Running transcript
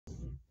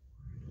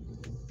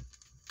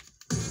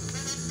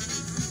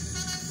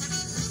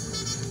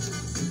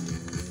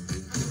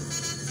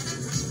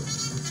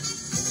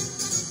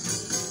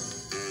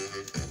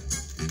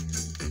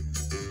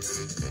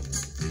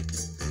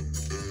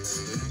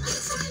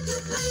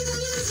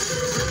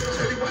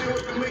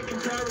to make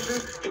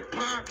comparisons to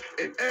Pac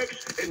and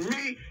X and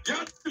me.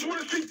 Y'all just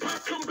want to see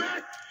Pac come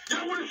back?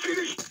 Y'all want to see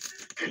this?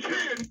 It's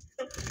here.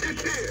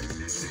 It's here.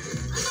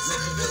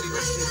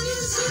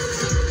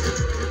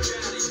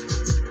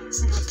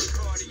 Too much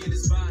Bacardi in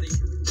his body.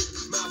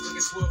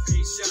 Motherfucking 12K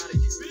shot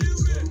it.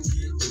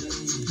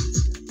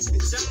 And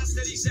John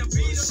said he shall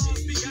be the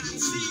most begotten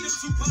seed of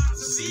two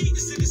parts of seed.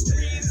 This in his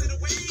dreams and the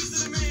ways of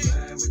the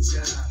man.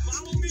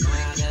 Follow me.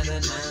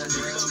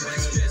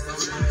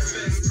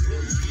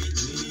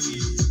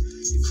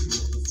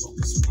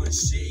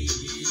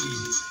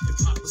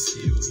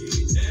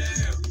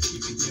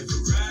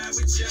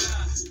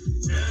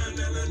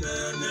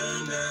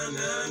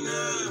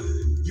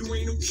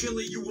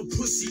 Killer, you a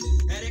pussy.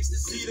 That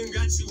ecstasy done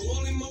got you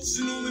all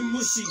emotional and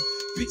mushy.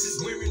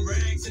 Bitches wearing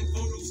rags and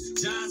photos.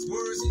 John's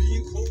words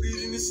being quoted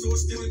in the store,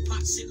 stealing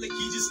pot shit like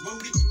he just wrote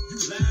it. You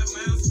loud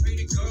mouths,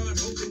 pray to God,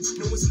 hoping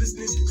no one's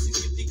listening.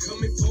 50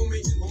 coming for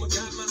me. Oh my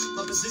God, my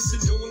position,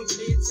 no one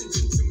pay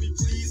attention to me,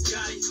 please,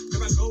 God.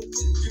 Here I go,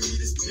 give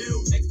me this pill.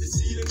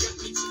 Ecstasy done got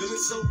me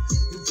feeling so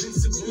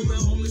invincible.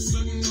 Now all of a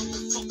sudden I'm a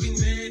fucking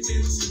mad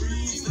in the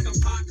streets. Like I'm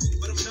Pac,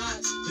 but I'm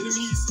not.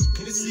 Enemies,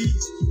 Hennessy,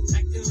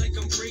 acting like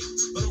I'm great,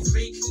 but I'm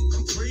fake.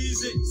 I'm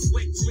crazy.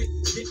 Sweat,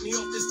 get me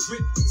off this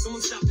trip.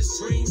 Someone stop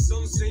this train.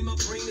 Some say my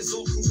brain is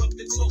all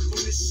corrupted. Talk from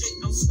this shit.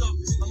 I'm stuck.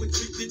 I'm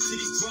addicted to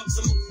these drugs.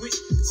 I'ma quit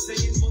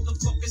saying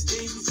motherfuckers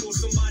names before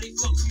somebody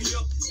fucks me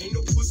up. Ain't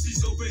no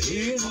pussies over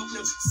here,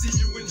 partner. See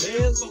you in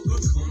hell,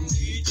 fucker. Come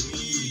get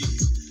me,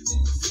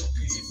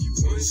 motherfucker. If you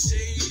want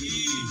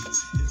shady,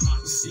 then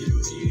I'm still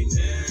here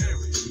now.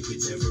 You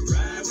could never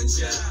ride with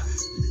ya.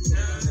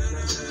 Nah.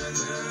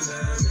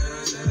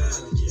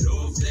 Get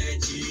off that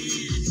D.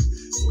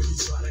 Before you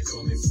try to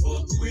come and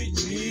fuck with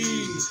me.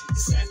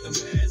 It's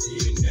aftermath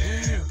here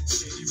now.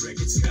 Shady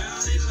records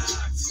got it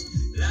locked.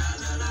 La.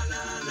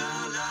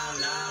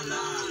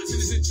 To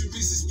the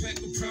centuries is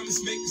packed with promise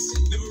makers.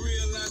 Never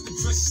realized the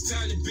precious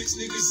time that bitch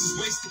niggas is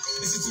wasted.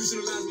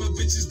 Institutionalized my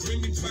bitches,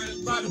 bring me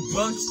pride by the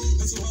bunch.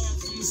 That's so hard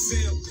from a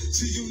sale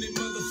to unit,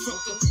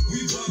 motherfucker.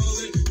 We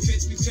ballin',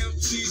 catch me count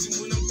cheese, and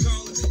when I'm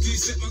calling, can you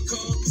set my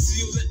call?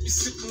 See you let me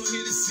sip on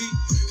here to see.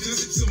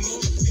 Cause it's some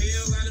more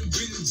hell, I done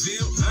been in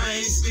jail.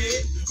 I ain't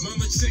scared.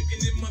 Mama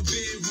checking in my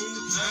bedroom.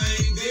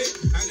 I ain't there.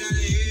 I got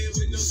a head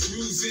with no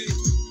screws in it.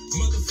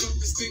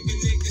 Motherfuckers thinking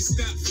they can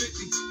stop 50.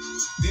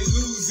 They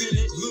losing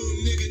it. Little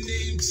nigga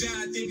named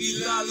John think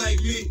he lie like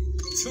me.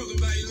 Talking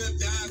about he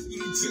left the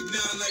hospital, took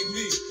down like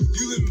me.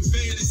 You living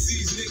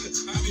fantasies,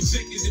 nigga. I been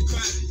checking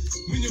deposit.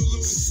 When your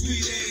little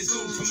sweet ass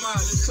don't come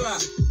out of the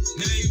clock.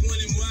 Now you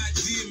wondering why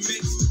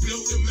DMX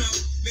blow them out.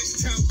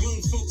 Next time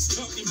grown folks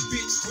talking,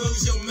 bitch,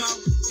 close your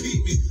mouth.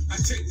 Peep me, I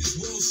take this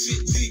world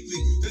shit deeply.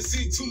 Done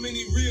seen too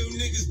many real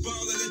niggas ball.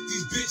 I let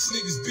these bitch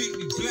niggas beat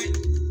me black.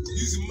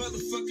 Use a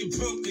motherfucking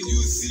pump and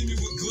you'll see me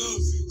with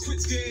gloves.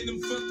 Quit scaring them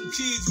fucking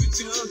kids with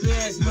your ugly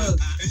ass mouth.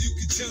 And you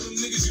can tell them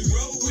niggas you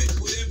roll with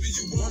whatever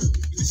you want.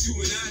 But you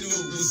and I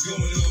know what's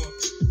going on.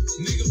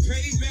 Nigga,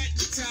 pay back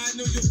the time.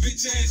 Know your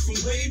bitch ass from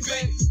way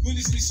back. When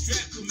it's me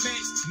strapped with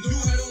Max. No,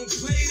 I don't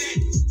play that.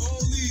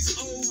 All these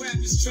old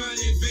rappers trying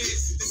to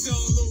advance. It's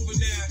all over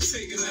now.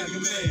 Take it like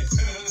a man.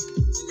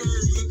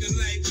 Herb looking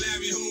like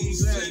Larry Holmes.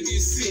 Flabby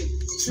and sick.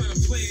 Trying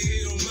to play a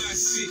hit on my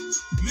shit.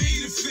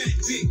 Made a fat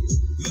dick.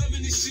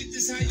 Loving this shit,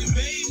 this how you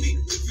made me.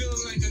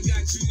 Feeling like I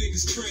got you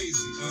niggas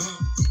crazy.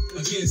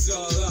 Against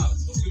all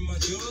odds. Open my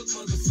dog,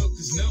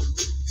 motherfuckers know.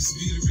 This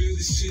be the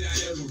realest shit I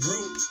ever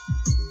wrote.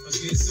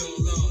 Against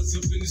all odds.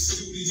 Up in the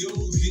studio,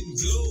 getting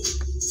blow.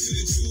 To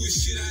the truest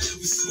shit I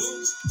ever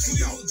spoke. I've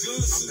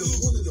been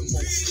one of the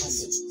most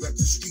humble. Rep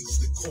the streets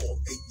they call.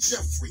 Hey,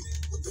 Jeffrey,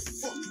 what the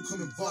fuck you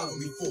coming bother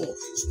me for?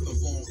 It's been a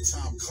long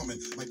time coming,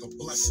 like a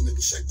blessing to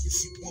check you.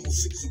 See, 106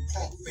 and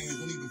Park fans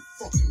don't even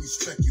fucking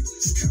respect you.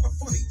 It's kinda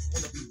funny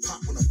when I be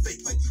pop when I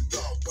fake like you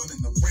dog, running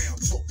around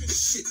talking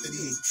shit that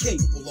he ain't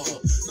capable of.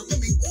 Now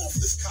let me off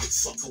this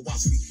cocksucker,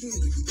 watch me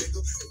handle you,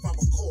 nigga. If I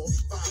recall,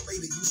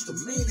 Violator used to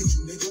manage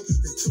you, nigga.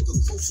 Then took a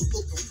closer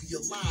look and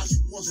realized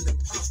you wasn't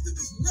imposter.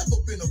 There's never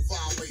been a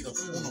violator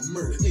on a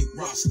murder hit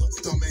roster.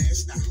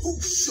 Dumbass, now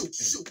who's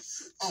shooting?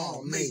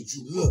 Oh, made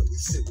you look. You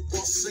said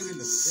boss singing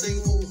the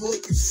same old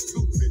hook, you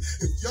stupid.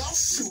 If y'all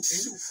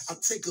shooting, I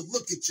take a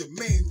look at your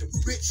man. The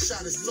bitch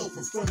shot himself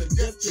in front of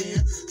Def Jam.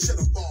 Shut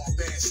up, bald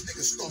ass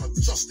nigga. Start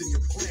adjusting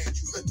your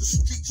plans. You let the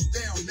streets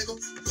down, nigga.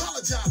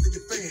 Apologize to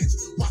your fans.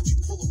 Watch you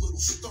pull a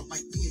little stunt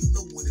like we ain't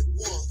know what it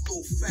was.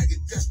 Little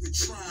faggot desperate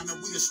trying to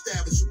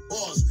reestablish a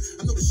buzz.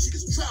 I know the shit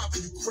is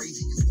driving you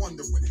crazy. You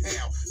wondering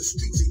how the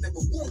streets ain't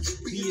never want you.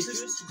 Be what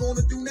you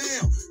gonna do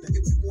now? Now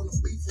if you wanna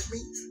beef with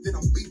me, then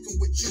I'm beefing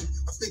with you.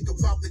 I think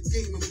about the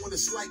game and what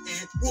it's like,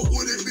 and what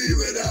would it be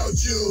without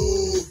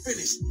you?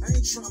 Finished. I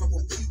ain't trying to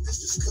repeat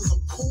this just cause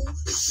I'm cool.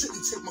 You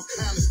shouldn't take my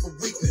kindness for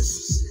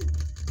weakness.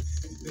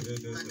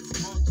 Like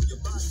it's all through your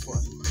body.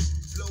 Fun.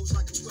 Flows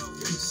like a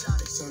 12-gauge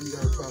shot. Son, you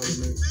gotta follow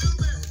me.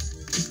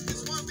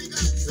 It's one we got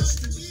to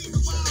trust in me.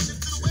 Come on,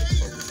 into the way.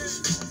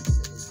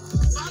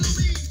 Follow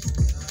me.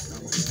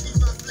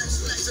 Keep my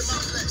flesh and my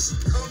flesh.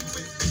 Come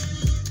with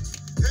me.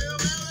 Hail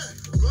Mary,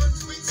 run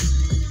with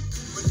me.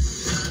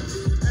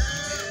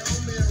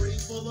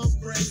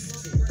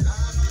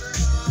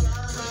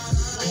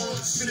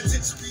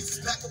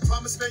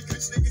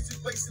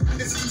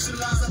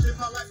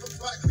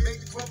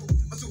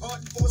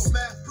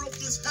 Smash broke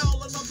as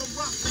hell, another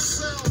rock to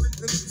sell.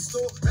 In the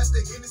store, that's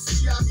the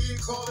Hennessy out here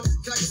calling.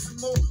 Can I get some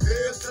more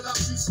beer till I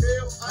be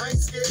still? I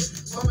ain't scared.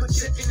 Mama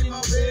chicken in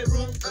my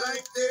bedroom, I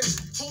ain't there.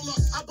 Hold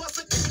up, I bust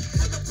a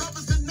with the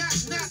brothers and Nat,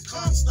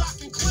 Comstock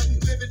and Clinton.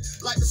 Living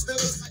like the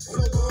Steelers,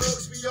 no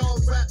bugs, we all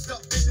wrapped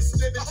up in this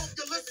living. I hope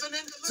you're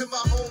listening to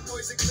my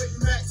homeboys and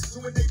Clinton Max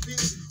doing they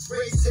beat.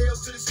 Raise hell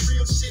to this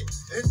real shit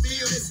and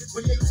feel this.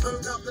 When they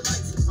turn out the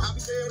lights, I'll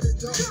be there to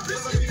do.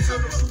 This let me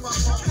turn through my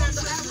heart. On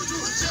the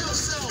avenue jail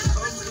cell.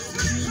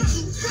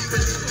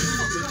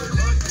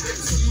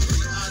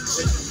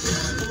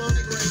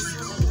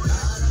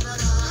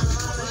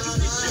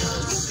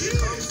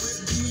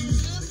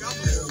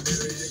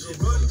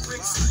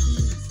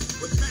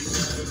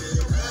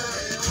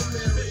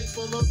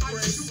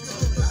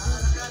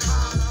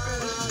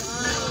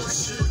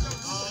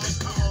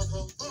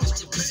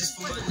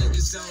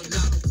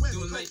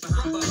 Doing life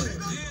behind bars.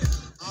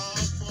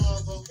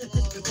 Father,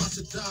 if I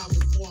should die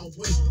before I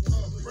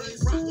wake,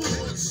 praise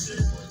God,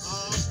 shit.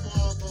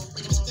 Father,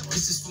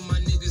 This is for my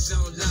niggas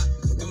on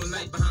lock, doing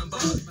life behind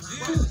bars.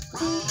 Father,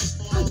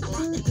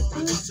 if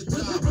I should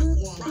die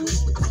before I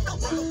wake,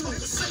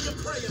 motherfucker, say your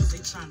prayers. They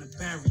trying to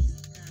bury you.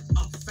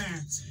 Up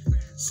Farrington,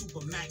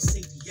 Super Max,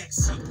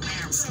 ADX, up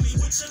Aaron. Tell me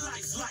what your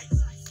life like.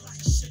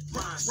 Shit,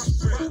 mine's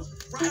real.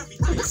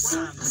 Everything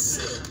signed and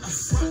sealed.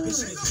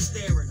 Bitch niggas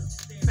staring at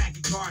them.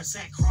 Faggot guards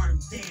act hard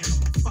and damn.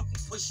 I'm a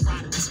fucking push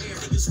rider tear.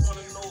 Niggas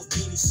wanna know if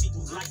Beanie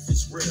Siegel life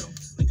is real.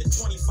 Nigga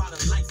 25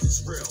 to life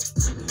is real.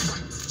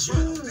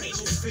 Jail. Ain't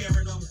no fear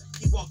in them.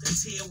 He walking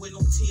tear with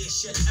no tears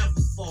should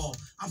ever fall.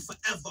 I'm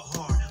forever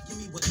hard. Give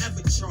me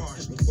whatever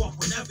charge. Walk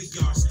whatever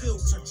yard. Still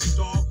touch you,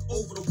 dog.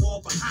 Over the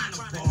wall behind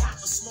the bar.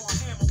 A small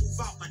hammer move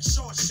out like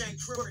Shawshank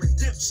with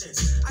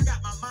redemptions. I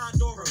got my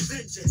mind on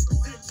vengeance.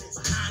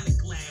 Behind the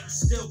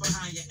glass. Still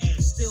behind your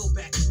ass. Still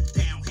back you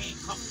down.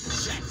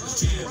 Handcuffed. Jack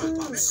jail.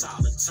 I'm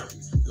solitary.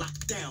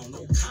 Locked down.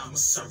 No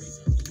commissary.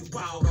 You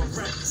wild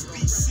already.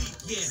 BC.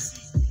 Yeah.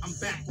 I'm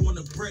back on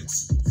the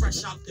bricks,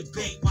 fresh out the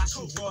bank,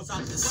 watching drawers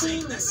out the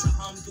sink. That's a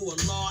do a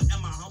law.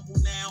 Am I humble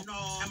now?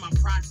 Am I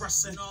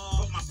progressing?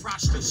 But my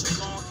prostration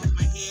long, kept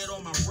my head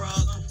on my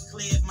rug,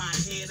 cleared my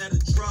head of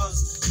the drugs.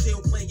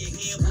 Still play your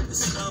head with the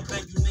snub,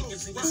 and you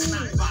niggas in your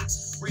snot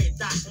box. Red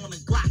dot on a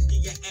Glock,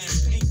 get your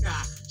ass pink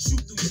eye.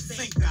 Shoot through your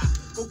think eye.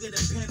 Go get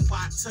a pen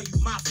while I tell you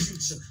my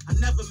future. I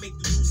never make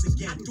the news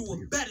again. Do a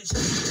better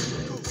shit.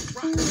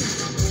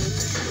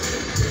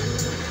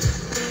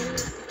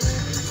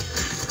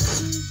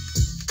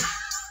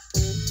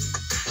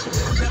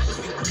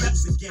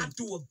 Again,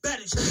 do a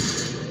better shit.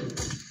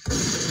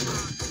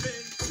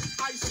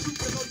 Ice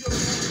Cube on your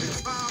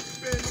hip hop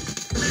spin.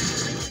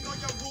 Making on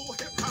your rule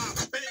hip hop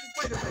spin.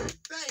 Wait a minute,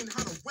 that ain't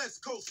how the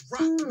West Coast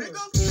rock, nigga.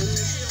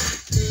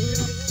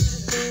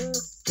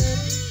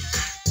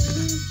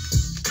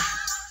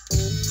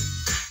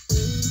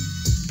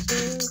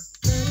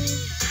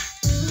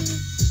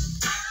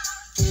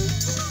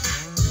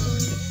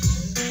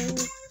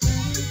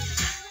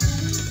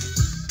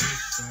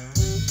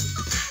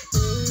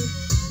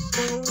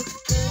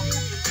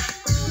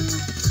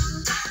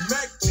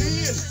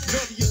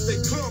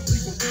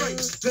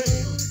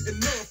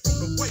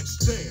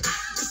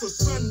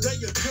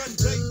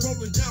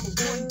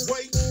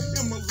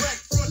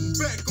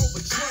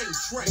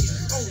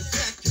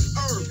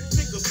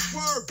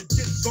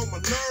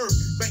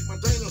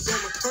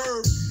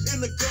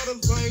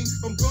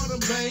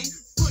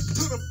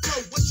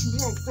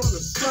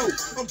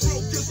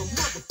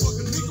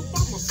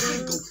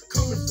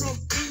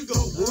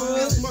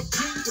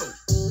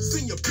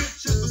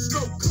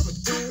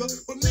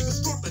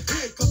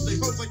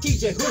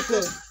 DJ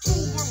Hooker.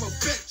 I'm a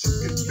vet, you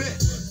can bet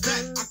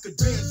that I could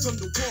dance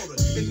underwater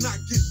and not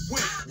get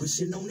wet.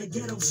 Wishing on the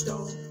ghetto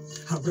star,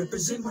 I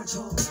represent my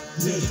child.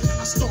 Yeah,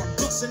 I start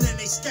busting and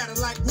they scatter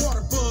like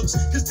water bugs.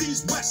 Cause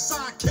these West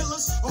Side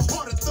killers are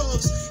harder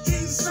thugs.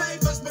 Can't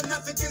save us, but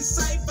nothing can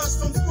save us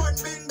from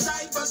sportsmen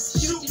divers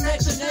shooting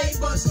at your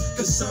neighbors.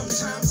 Cause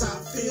sometimes I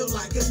feel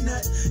like a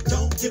nut.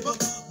 Don't give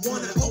up,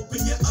 wanna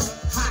open you up.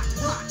 Hot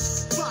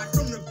rocks fly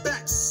from the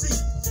back seat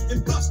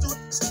and bust the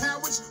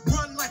cowards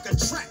run like a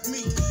track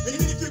meet. And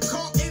if you're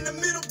caught in the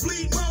middle,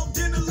 bleed more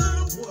than a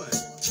little. What?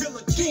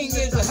 Killer King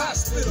is a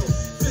hospital.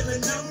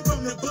 Feeling numb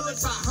from the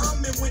bullets I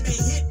hum, and when they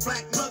hit,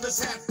 black mothers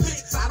have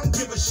fits. I don't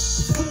give a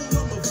fool,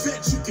 I'm a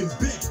vet, you can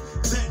bet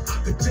that I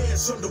could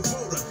dance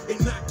underwater and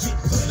not get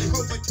wet. They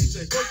hold like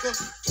DJ Hooker.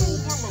 Fool,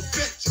 I'm a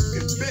vet, you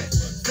can bet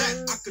that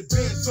I could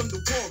dance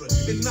underwater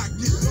and not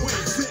get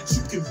wet. Bet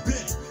you can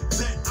bet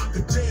that I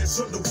could dance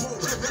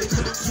underwater and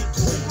not get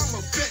Fool, wet. I'm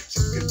a vet,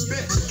 you can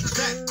bet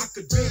that I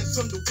could dance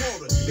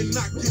underwater and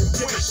not get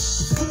wet.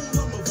 Fool,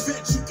 I'm a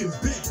vet, you can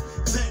bet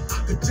that I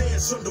could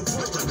dance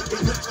underwater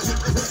and not get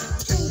wet.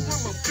 Fool,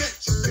 I'm a vet,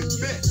 you can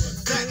bet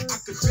that I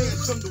could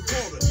dance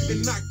underwater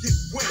and not get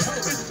wet.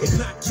 And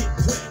not get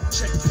wet.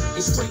 Check it.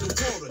 It's raining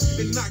water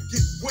and not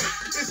get wet.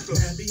 It's the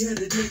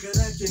Happy-headed nigga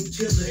that can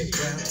kill it,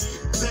 yeah.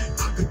 That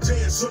I could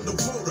dance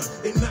underwater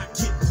and not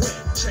get wet.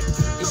 Check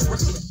it. It's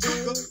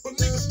Hooker, but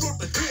niggas start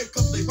to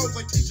handcuff they hoes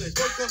like DJ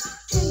Hooker.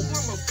 Fool,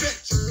 I'm a vet,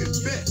 you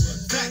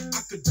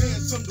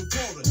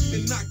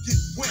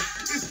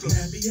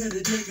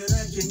big-headed nigga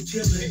that can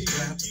kill it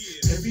rap.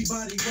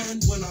 Everybody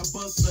run when I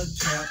bust a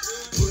cap.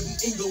 Putting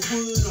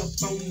Inglewood up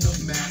on the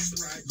map.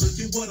 Look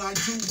at what I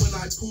do when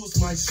I pulls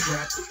my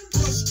strap.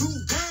 Plus 2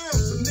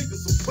 rounds, a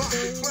nigga's about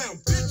to clown.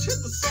 Bitch,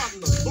 hit the side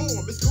of the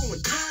storm, it's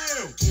going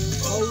down.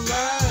 Oh,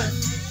 live,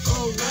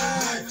 oh,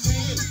 live.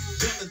 10,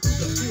 yelling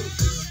through the hills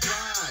with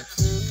strides.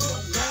 Oh,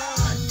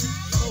 live,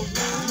 oh,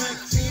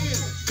 live. 10,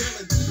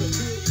 yelling through the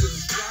hills with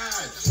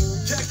strides.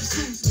 Khaki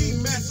suit, ski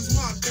mask is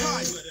my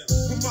type.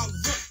 When my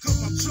look, cut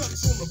my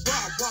chucks on the ride.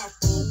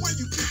 Where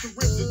you keep the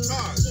rims and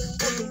tires?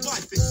 When your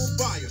life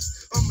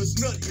expires, I'm as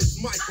nutty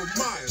as Michael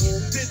Myers.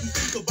 Didn't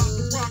think about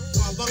the rock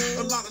father.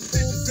 A lot of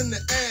stitches in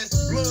the ass,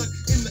 blood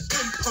in the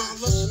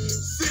Impala.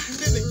 Sitting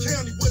in the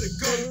county with a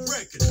gold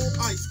record.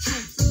 Ice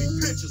Cube send me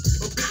pictures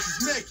of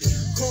bitches naked.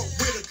 Caught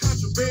with a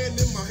contraband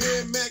in my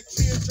hand. Mac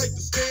 10, take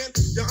the stand.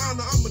 Your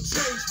Honor, I'm a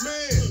changed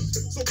man.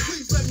 So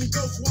please let me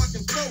go so I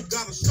can flow.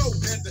 Got a show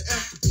at the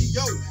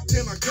FPO.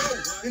 Can I go?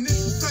 And if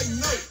you say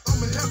no,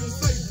 I'ma have to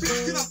say,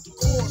 bitch, get out the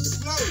car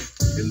slow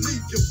and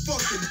leave your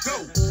fucking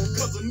dope.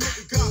 Cause a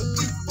nigga gotta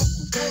eat, fuck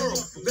the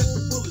world. Let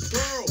the bullets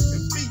whirl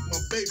and feed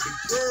my baby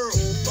girl.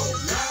 Oh,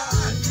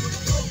 live,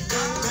 oh,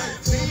 live.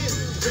 Back 10,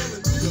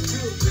 yelling through the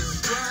field with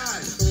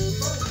strides.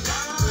 Oh,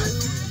 live,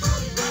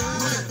 oh,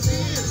 live. Back 10,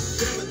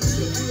 yelling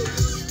through the field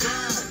with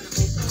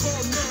strides.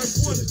 Call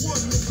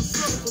 911, Mr.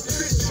 Son of a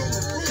bitch on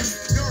the roof.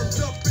 Yarmed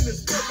up in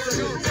his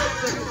birthday.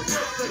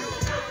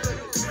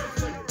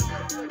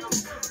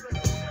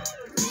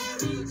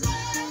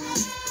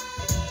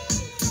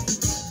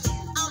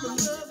 I'm in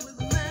love with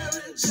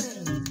Mary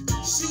Jane.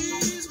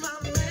 She's my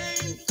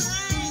main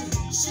thing.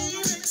 She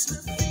makes me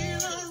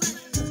feel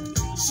alright.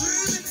 She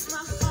makes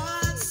my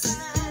heart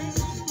sing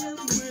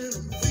when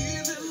I'm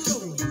feeling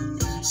low.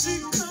 She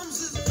comes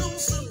as no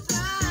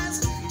surprise,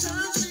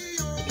 turns me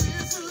on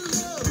with her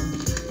love,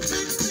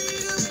 takes me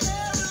to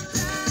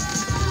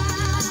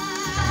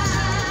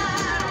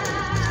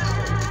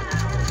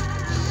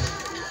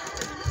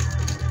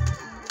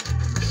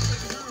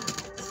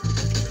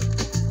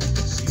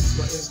She's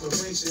my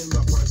inspiration,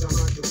 my part-time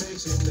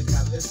occupation, the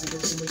catalyst of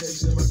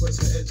intimidation, my quest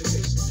for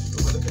education. No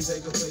other can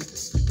take her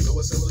place, no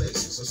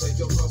assimilation. So save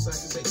your false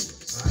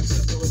accusations, I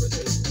accept no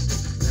invitations.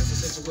 That's the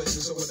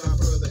situation, so without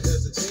further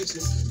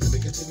hesitation, let me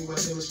continue my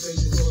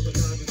demonstration for the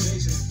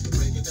congregation. To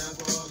break it down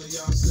for all of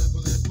y'all,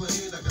 simple and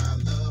plain. I got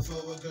love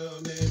for a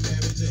girl named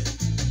Mary Jane.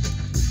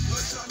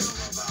 What y'all know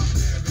about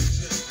Mary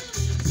Jane?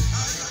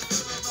 How y'all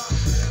feel about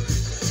Mary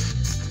Jane?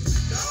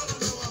 Y'all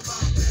don't know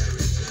about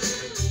Mary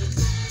Jane.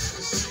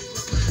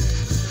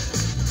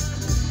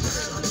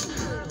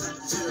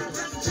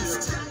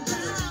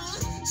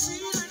 She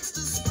likes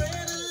to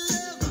spread a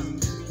love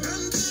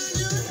until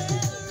your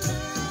head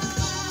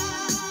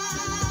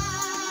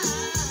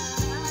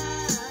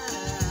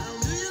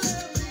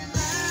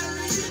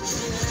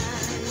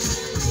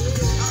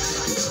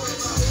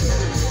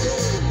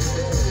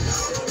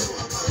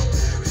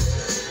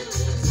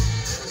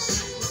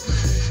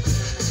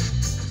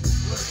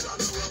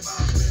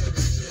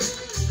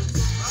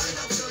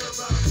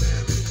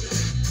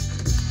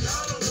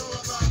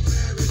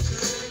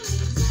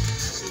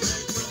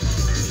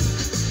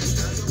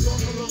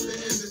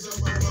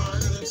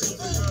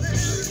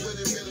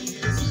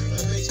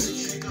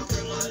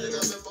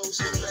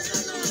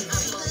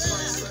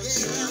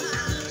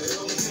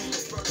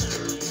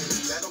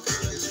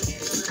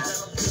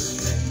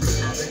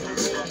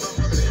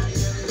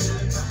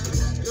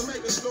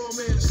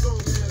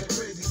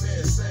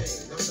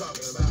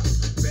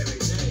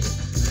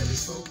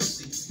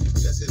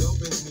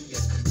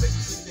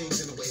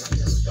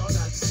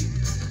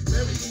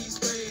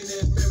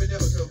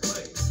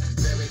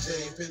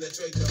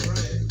penetrate the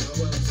brain. Know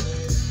what I'm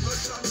saying? What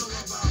y'all know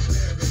about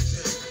Mary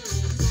Jane?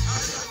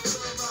 How y'all feel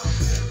about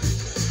Mary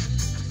Jane?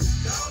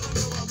 Y'all don't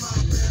know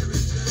about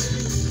Mary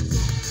Jane.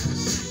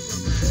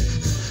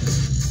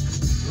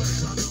 What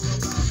y'all know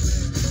about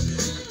Mary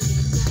Jane?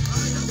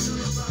 How y'all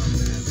feel about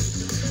Mary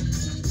Jane?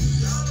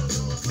 Y'all don't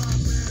know about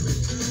Mary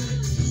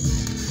Jane.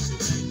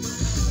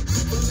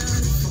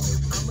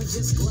 I'ma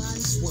just glide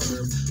and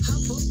swerve.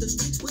 Hop up the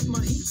streets with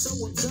my heat, so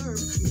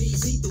observe.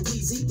 Measy, the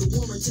Wheezy, the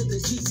Warren to the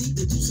GZ,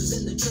 the deuces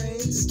and the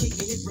trays,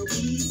 kicking it real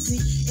easy.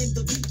 In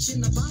the beach, in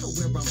the bottle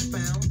where I'm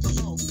found, the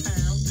long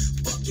pound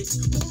buckets.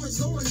 Warren's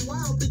going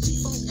wild, the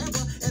G-Funk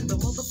ever, and the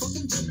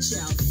motherfucking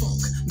G-Child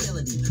funk.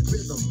 Melody,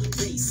 rhythm,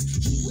 bass.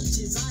 He with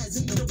his eyes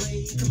in the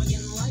way. Come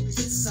again like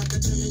this, I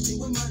could turn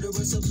into a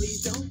murderer, so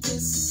please don't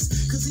diss.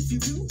 Cause if you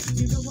do,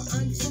 you know where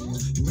I'm from.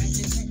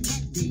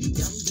 Rat-tat-tat-tat,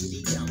 diddy-dum,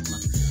 diddy-dum.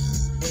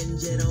 And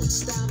you don't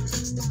stop.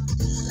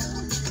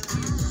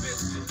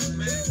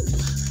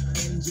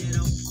 And you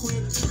don't quit.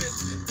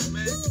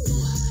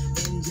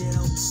 And you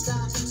don't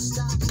stop.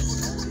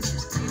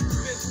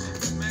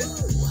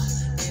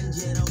 And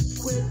you don't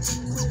quit.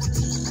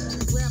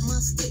 Grab my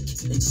stick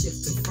and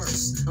shift to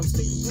first. I'm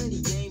spitting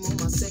plenty game on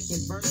my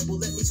second verse. Well,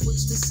 let me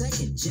switch to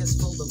second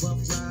just for the rough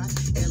ride.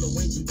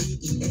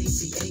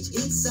 L-O-N-G-B-E-A-C-H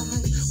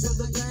inside. Well,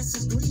 the grass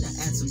is greener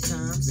at some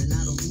times, and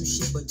I don't do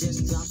shit but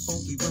just drop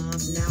funky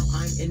rhymes. Now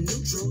I'm in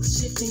neutral.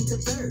 shifting to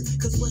third.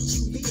 Cause what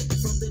you hear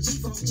from the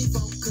G-Funk,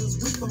 cause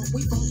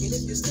we funk. And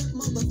if you step,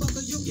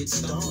 motherfucker, you'll get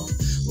stomped.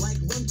 Like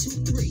 1,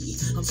 2,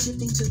 3, I'm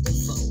shifting to the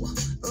 4.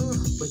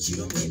 But you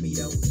don't hear me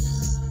though.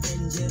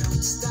 And you don't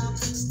stop.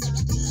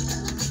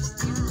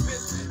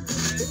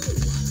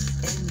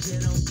 And you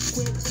don't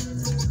quit.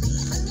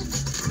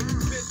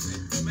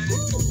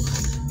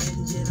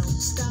 And you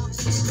don't stop.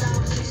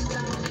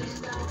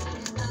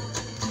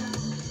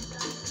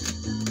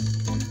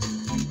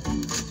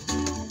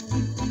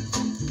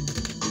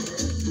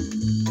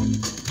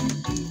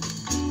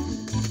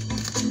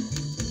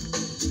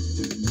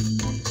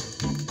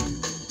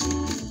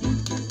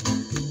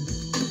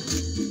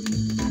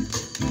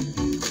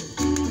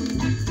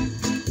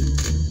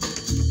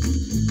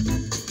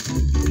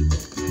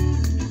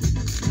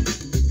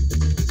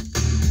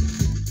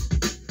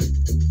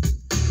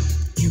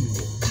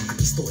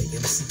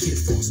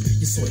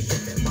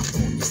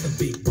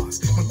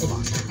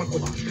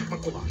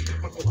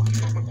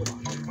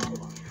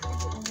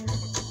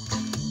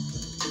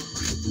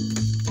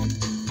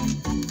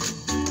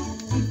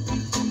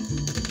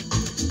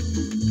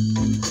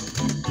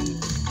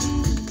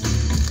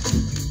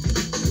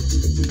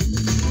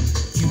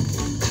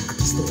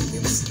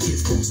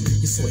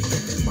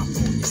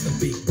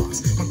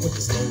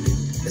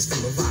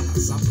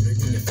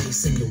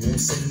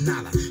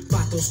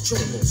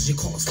 Cholos, you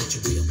call us what you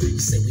will. You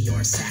say we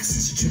are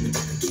assassins, you treat me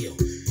like a kill.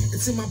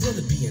 It's in my blood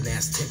to be an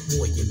Aztec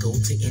warrior. Go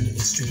to any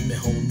extreme and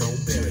hold no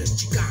barriers.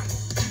 Chicano,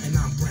 and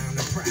I'm brown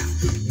and proud.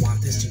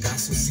 Want this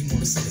Chigazo,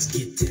 Simona, so let's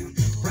get down.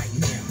 Right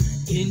now,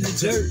 in the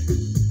dirt.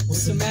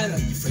 What's the matter?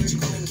 You afraid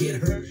you're gonna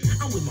get hurt?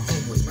 I'm with my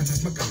homeboys, my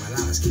ties, my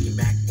camaradas. Kicking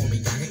back on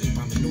me, gaga, y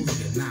pa' mí no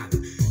diga nada.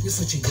 Yo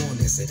soy chingón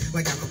ese,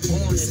 like Al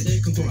Capone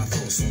ese. Controla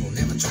todo, solo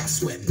never try to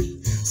sweat me.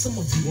 Some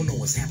of you will know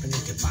what's happening,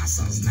 que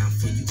pasa, it's not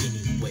for you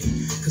anyway.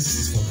 Cause this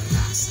is for the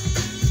raza.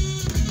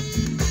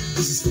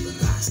 This is for the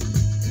raza.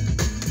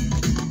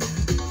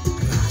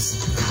 Raza,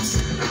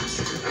 raza,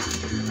 raza,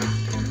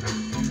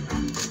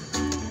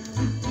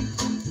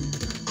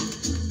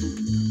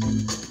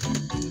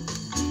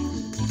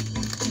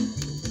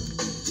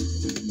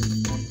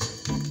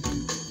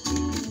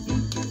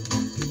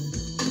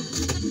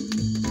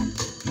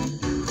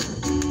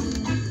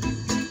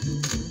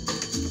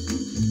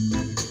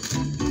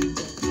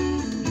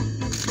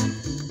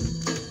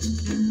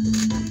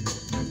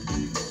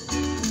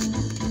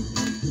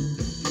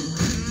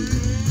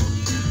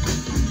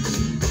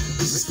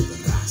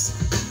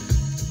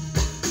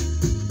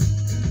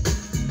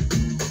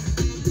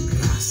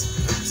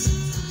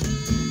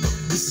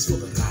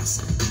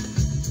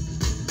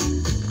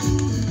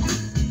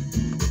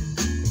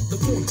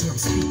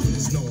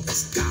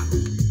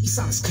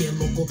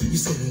 you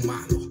soy un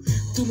malo.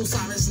 Tú no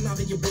sabes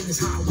nada, your brain is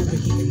hollow.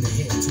 Been hit in the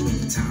head too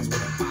many times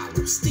with a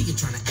follow. Still you're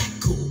trying to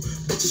act cool,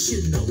 but you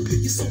should know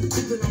you're so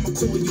cool that I'ma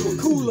call you a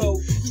culo.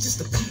 You're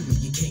just a peewee,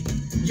 you can't.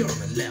 You're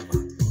on a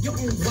level. Your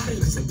own body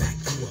doesn't back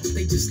you up.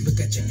 They just look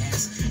at your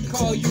ass and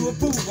call you a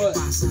booba.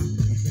 Yeah,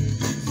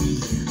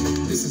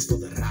 this is for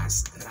the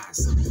raza,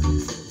 raza.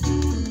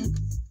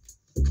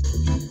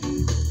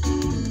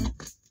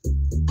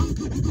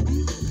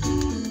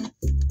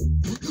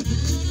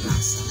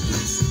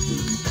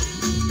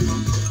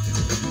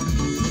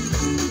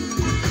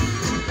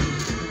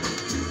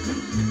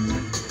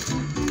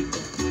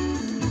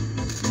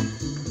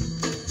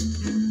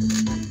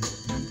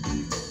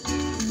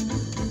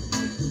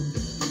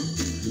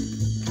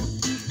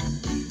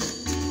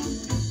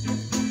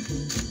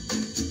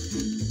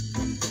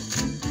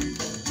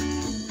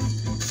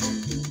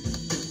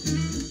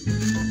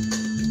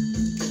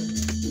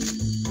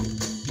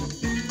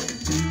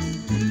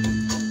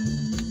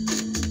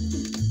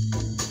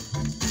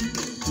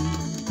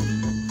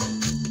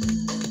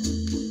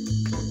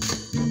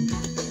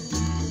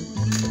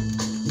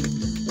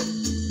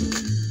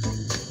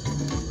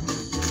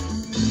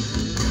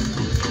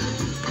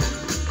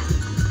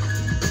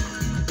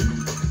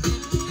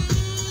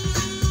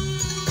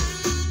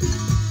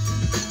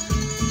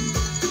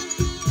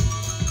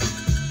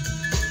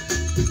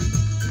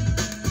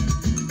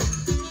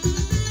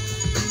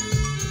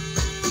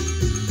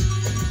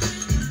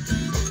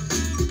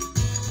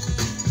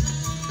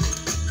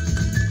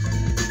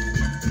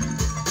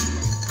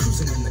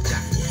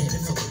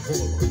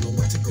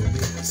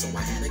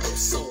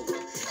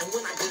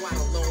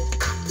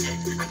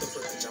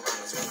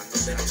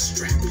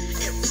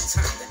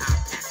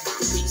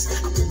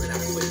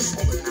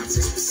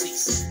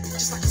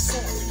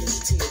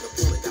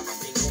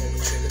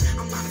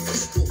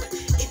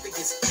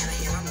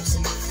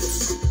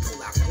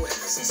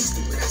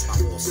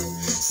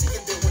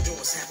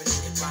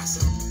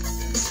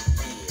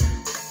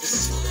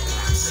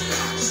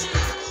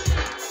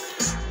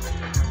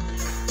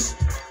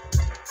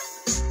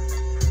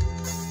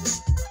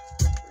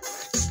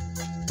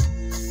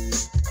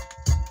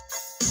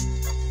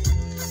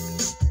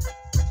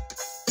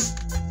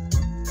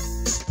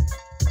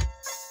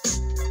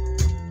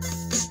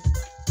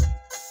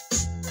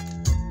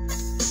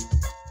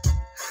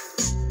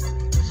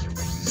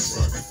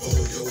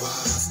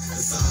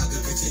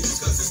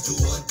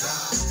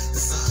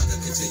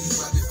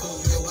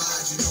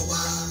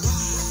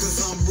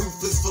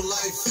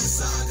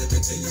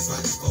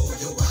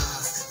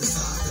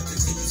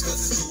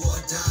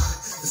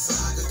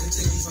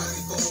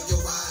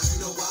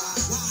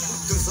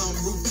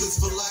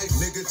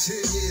 10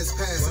 years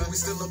pass and we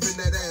still up in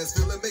that ass.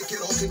 Feeling make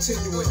it all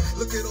continuing.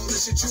 Look at all the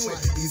shit you in.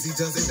 Easy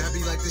does it, that be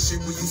like the shit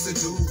we used to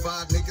do.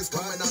 5 niggas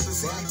coming out the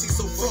CBT,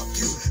 so fuck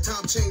you.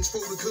 Time change for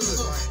the good.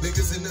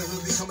 Niggas in the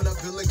hood be coming up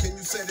villain. Can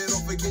you set it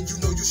off again? You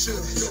know you should.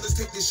 Yo, let's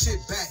take this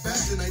shit back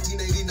to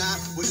 1989.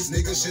 With this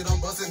nigga shit I'm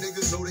busting,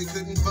 niggas know they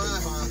couldn't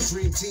find.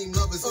 Dream team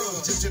lovers,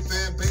 Egyptian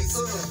fan base.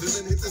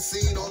 Villain hit the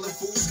scene, all the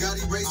fools got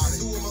erased.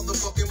 Who a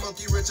motherfucking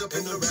monkey rich up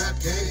in the rap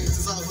game.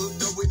 Since I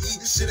hooked up with E,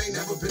 shit ain't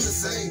never been the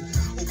same.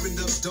 Opened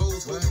up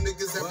doors for you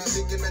niggas that be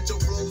thinking that your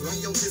flows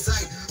be on his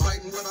height.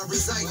 Fighting when I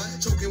recite,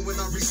 choking when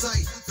I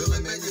recite.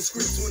 Filling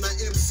manuscripts when I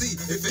MC.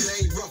 If it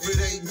ain't rough, it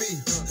ain't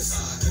me. The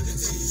saga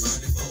continues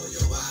right before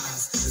your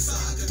eyes. The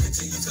saga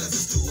continues cause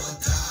it's do or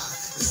die.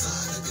 The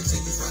saga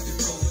continues right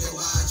before your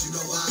eyes. You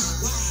know why?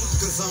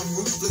 Cause I'm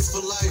ruthless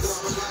for life.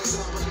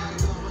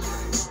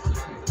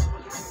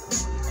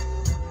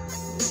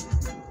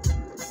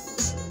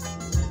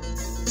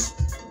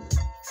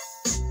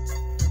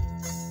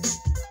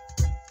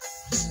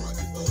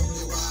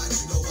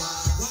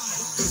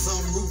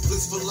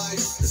 For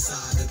life. The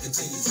saga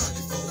continues right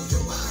before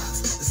your eyes.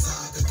 The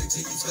saga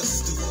continues cause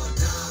it's do or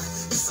die.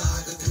 The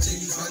saga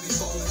continues right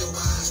before your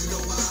eyes. You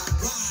know why?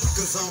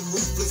 Cause I'm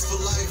ruthless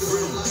for life.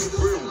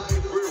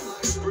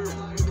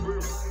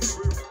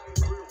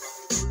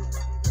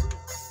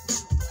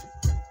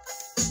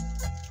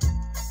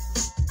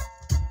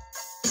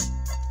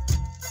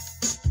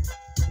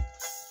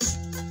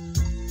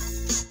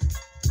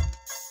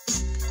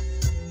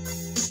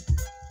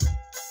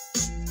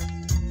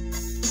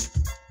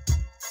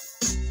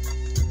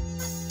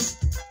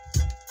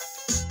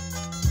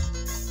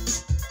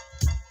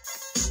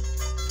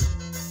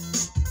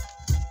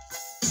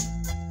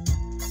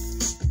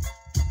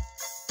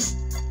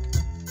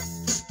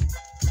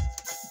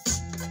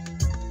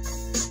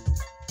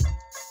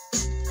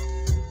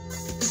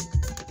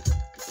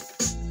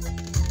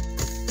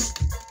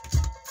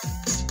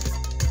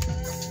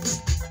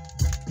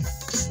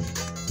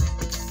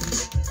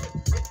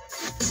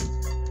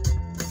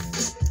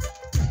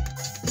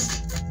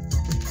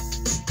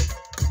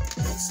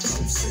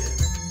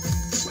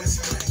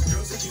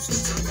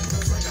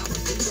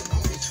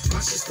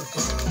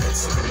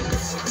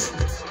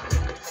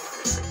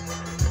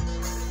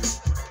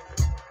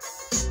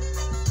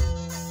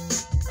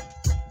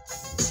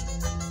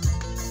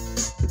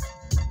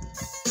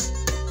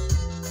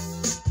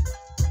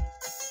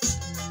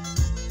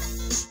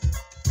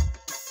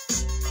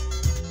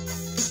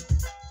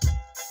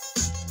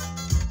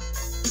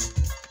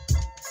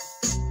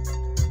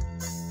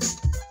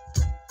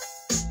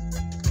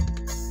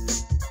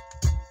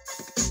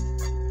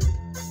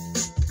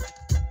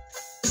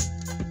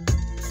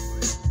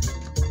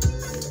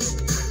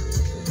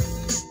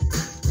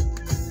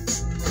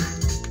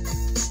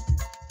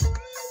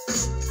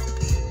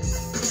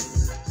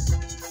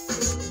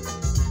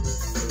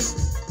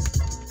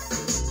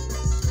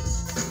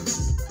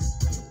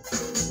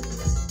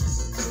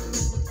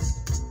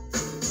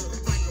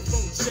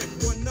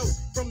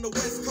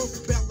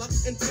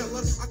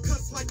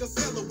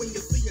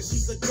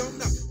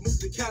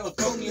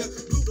 California,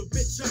 blew the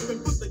bitch up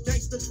and put the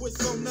gangster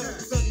twist on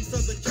us. Sunny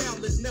Southern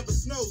Cal, it never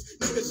snows.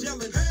 Niggas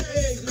yelling,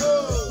 hey,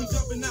 ho! We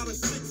jumping out of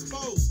 6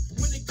 foes.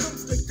 When it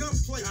comes to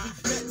gunplay, we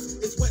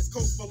vets. It's West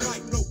Coast for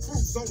life, no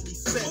cruise, only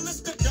set. Well, it's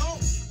the dog.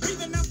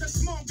 Breathing out the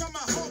smoke, got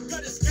my whole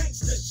gut is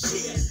gangster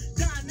shit.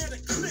 Dying at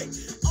a click.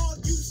 All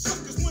you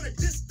suckers wanna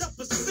diss the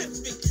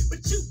Pacific.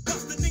 But you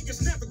busted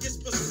niggas never get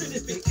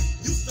specific.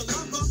 Used to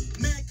love her,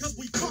 man, cause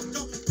we fucked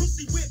up.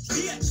 Pussy with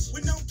bitch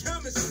with no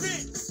common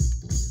sense.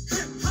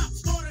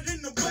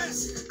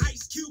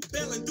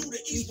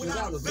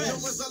 Without a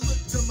vest. As I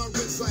look to my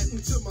right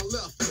and to my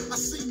left, I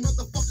see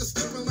motherfuckers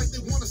staring like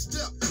they wanna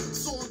step.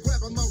 So I'm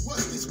grabbing my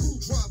rusty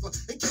screwdriver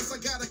in case I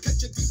gotta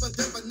catch a deeper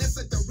than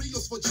Vanessa Del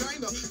Rio's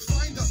vagina.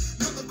 Find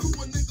another crew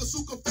of niggas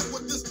who can fuck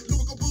with this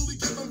lyrical bully,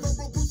 giving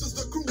verbal bruises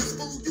the cruise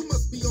fool. You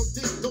must be on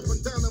dick, dope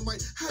and dynamite.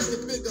 How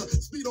you figure?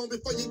 Speed on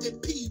before you get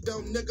peed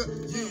down, nigga.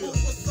 Yeah.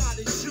 What side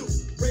is you?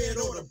 Red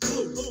or the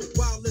blue?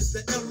 While it's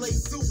the LA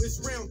Zoo,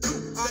 it's round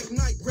 2. I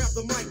ignite, grab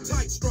the mic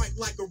tight, strike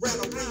like a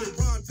rattle, bringing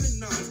rhymes and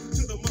nines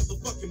to the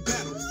motherfucking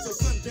battle. So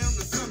sundown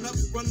to sun up,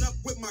 run up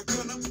with my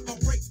gun up. My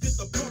brakes get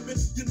the bumping,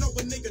 you know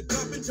a nigga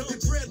dumping. You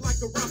dread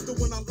like a roster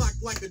when I lock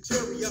like a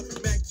terrier.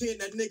 Back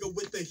 10, that nigga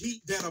with the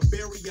heat that'll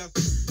bury ya.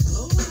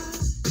 Oh,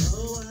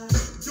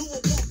 do a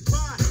walk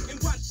by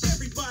and watch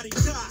everybody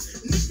die.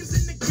 Niggas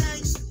in the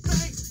gang,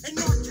 banks and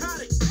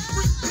narcotics.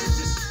 Freak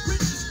bitches,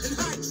 riches and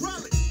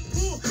hydraulics.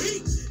 Full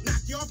heat,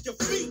 knock you off your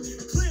feet.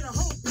 Clear the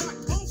whole block,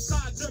 both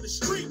sides of the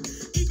street.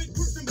 Even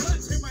Crips and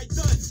Bloods hear my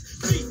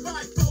thuds. B5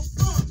 4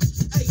 fun.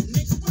 Hey,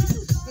 nigga, where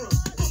you from?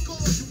 Fuck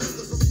all you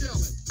niggas, I'm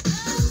yelling.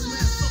 This is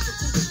mad sucker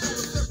to the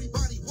fullest.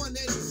 Everybody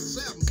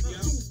 187.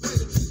 Tunes play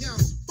the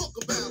piano. Fuck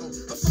a battle.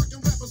 I'm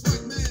sucking rappers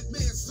like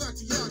Madman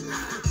Santiago.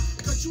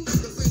 Cause you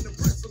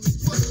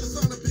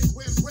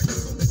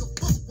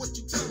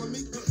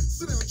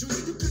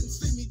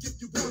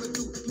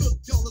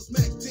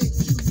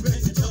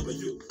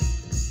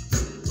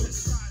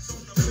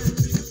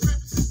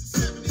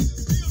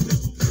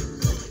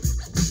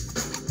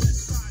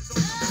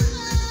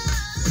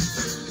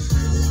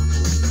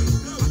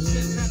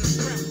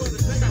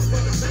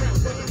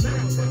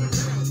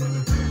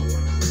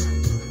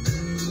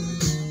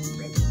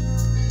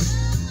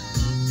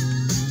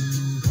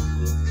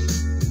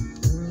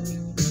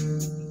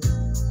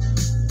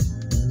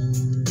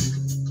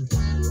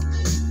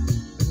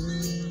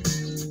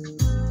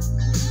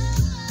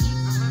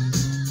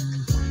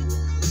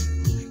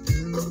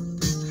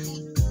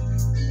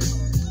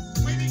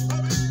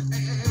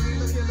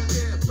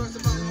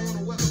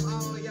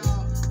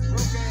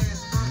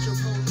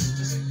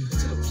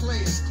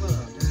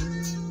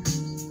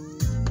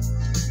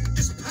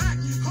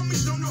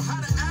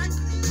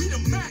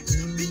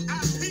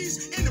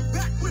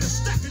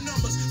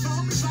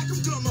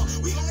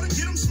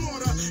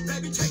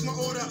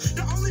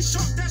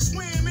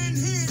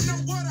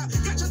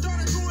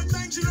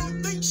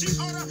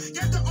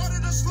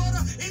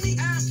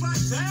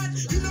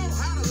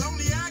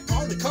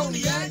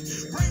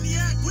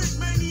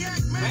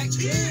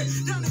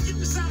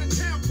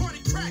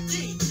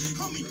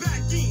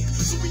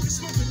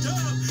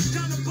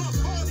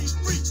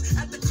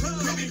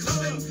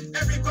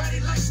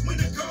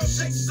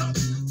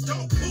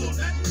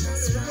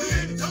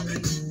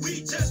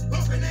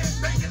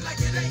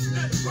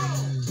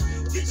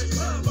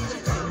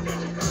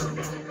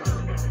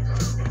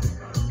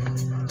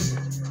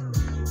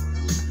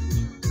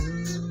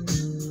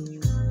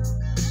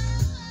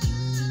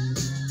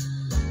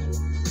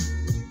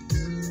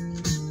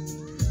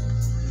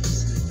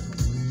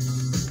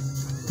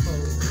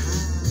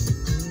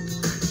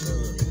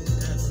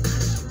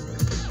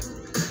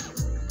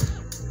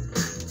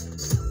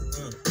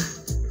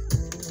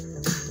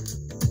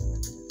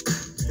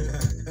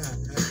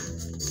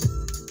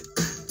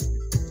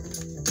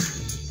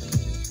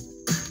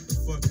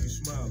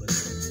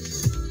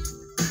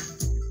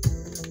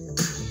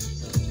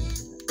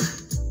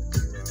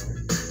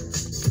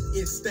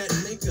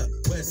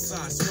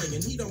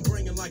swinging. He don't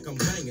bringin' like I'm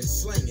banging,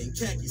 slanging,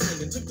 khakis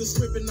hanging. Took the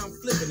script and I'm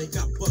flipping it.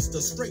 Got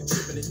Buster straight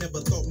tripping it.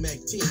 Never thought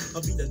Mac 10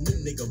 I'll be the new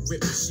nigga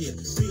ripping shit.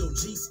 Real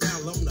G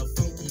style on the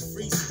funky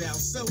freestyle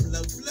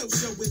solo. Flow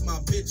show with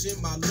my bitch in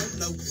my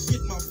low.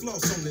 Get my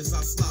floss on as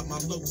I slide my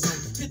lows on.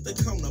 Hit the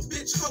corner,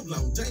 bitch, hold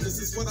on.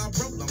 Dangerous is what I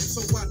roll on.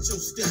 So watch your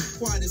step.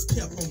 Quiet as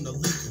kept on the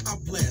link. I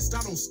blast.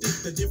 I don't stick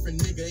the different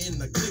nigga in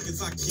the click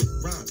as I kick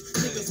rhymes.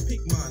 Niggas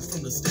pick mines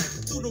from the stack.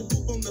 Through the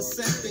whoop on the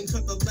sack, then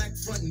cut the lack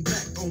front and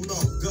back on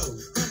all go.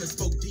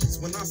 100 deeds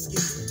when I ski.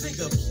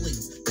 Nigga,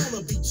 please.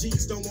 Wanna be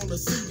G's, don't wanna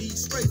see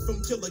these. Straight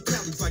from killer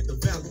Cali's like the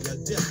valley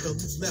of death. The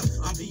who's left,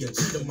 I'll be a G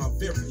to my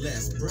very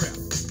last breath.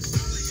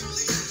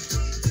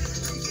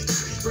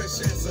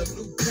 Fresh as a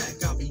new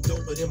pack, I'll be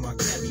doper than my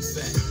cabbie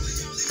sack.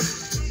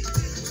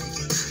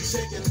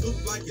 Checking loot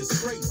like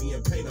it's crazy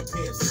and paint a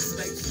pants and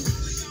Stacy.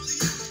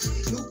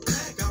 New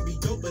pack, I'll be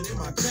doper than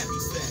my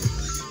cabbie sack.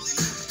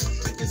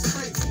 Like it's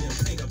crazy and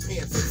paint a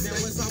pants and Stacy.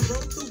 Now as I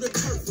roll through the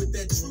turf with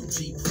that true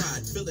G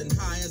pride, feeling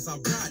high as I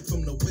ride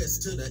from the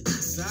west to the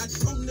east side.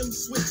 On them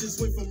switches,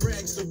 went from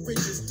rags to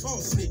riches.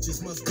 All snitches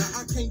must die.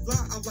 I can't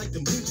lie, I like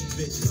them Gucci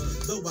bitches.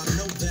 Though I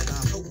know that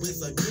I hope it's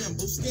a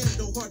gamble.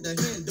 Scandal hard to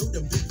handle,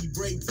 them Dickie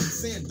braids and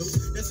sandals.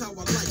 That's how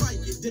I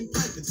like it. Then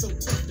pipe it so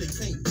tough they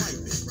can't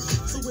pipe it.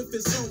 So if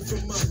it's on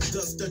from up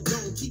dust to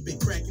dome, keep it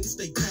cracking,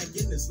 stay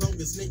packing as long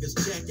as niggas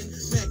jacking.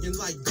 Macking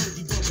like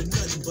Goldie, bumping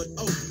nothing but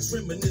oldies.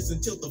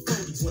 Reminiscing till the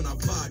 40s when I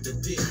vibe the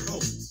dead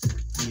homies.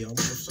 Yeah, I'm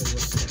gonna show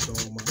what's up to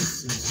all my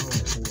deceased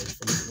homeboys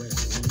from the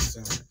west and east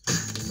side.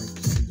 To make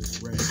you see this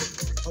rap.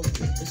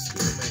 Okay, this is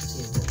the Mac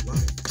 10 for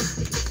life.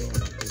 Make it feel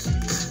like this year.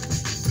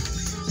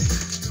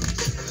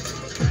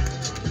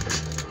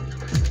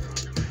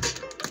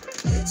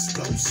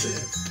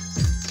 Explosive.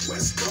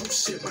 West Coast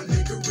shit, my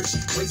nigga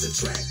Richie plays a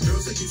track.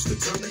 Girls that used to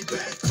turn they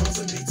back,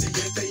 causing me to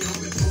yank they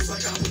arm and pose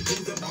like I would do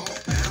them all.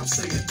 Now I'm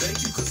saying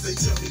thank you cause they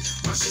tell me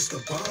my shit's the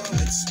bomb.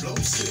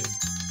 Explosive.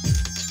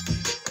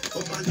 For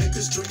my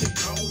niggas drinking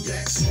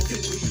cognac, smoking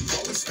weed,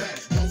 always fat,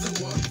 more than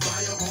one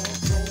firearm,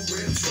 chrome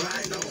rims,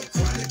 rhino,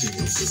 chronic in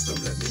your system,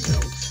 let me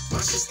know. My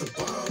shit's the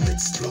bomb,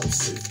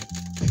 explosive.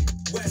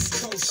 West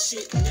Coast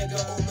shit, nigga,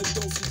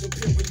 overdoses,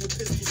 imperial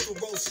pistols,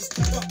 ferocious.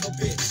 Fuck a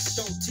bitch,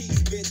 don't tease,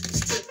 bitch,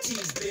 strip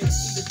tease, bitch.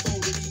 Eat a bowl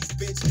of these,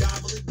 bitch,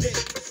 gobble a dick.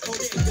 Oh,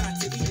 they got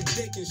to eat a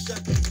dick and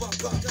shut the fuck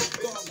up.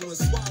 Gargle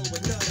and swallow a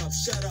nut up,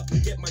 shut up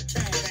and get my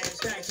cash.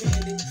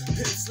 Backhanded,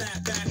 pimp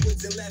slap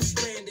backwards and left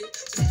stranded.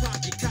 Just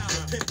pop your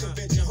collar, pimp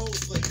convention hoes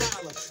for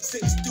 $1.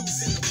 6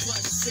 deuce in the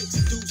plush,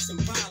 6 deuce and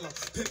Impala.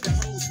 Pimp the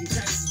hoes from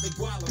Texas to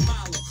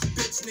Guatemala.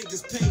 Bitch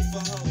niggas pay for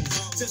hoes,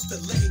 just to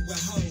lay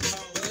with hoes.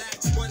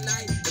 Relax one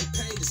night and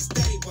pay to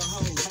stay with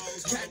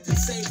hoes. Captain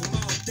save them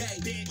all day,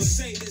 but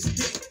say this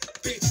dick,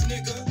 bitch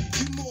nigga.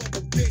 You more of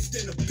a bitch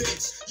than a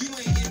bitch. You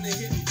ain't into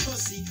hitting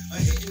pussy or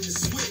hitting the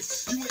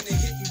switch. You into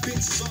hitting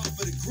bitches off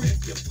of the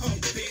grip, you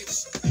punk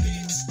bitch.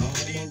 All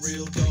my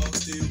real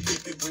dogs still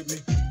kicking with me.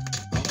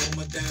 All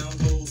my down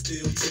hoes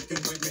still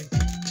tricking with me.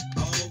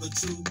 All the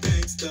true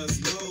gangsters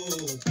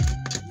know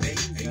they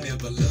ain't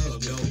never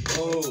loved no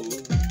hoe.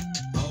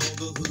 All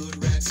the hood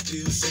rats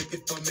still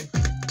shaking for me.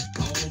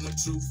 All my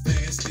true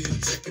fans still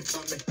checking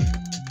for me.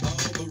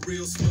 All the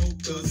real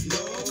smokers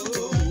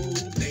know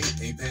they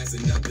ain't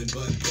passing nothing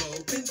but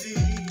gold and D.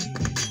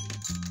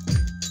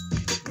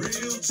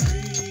 Real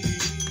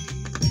trees,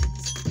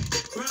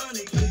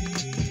 chronic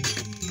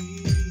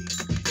leaves,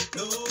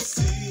 no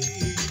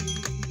seeds.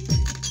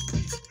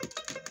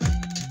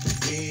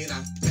 When I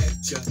met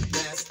you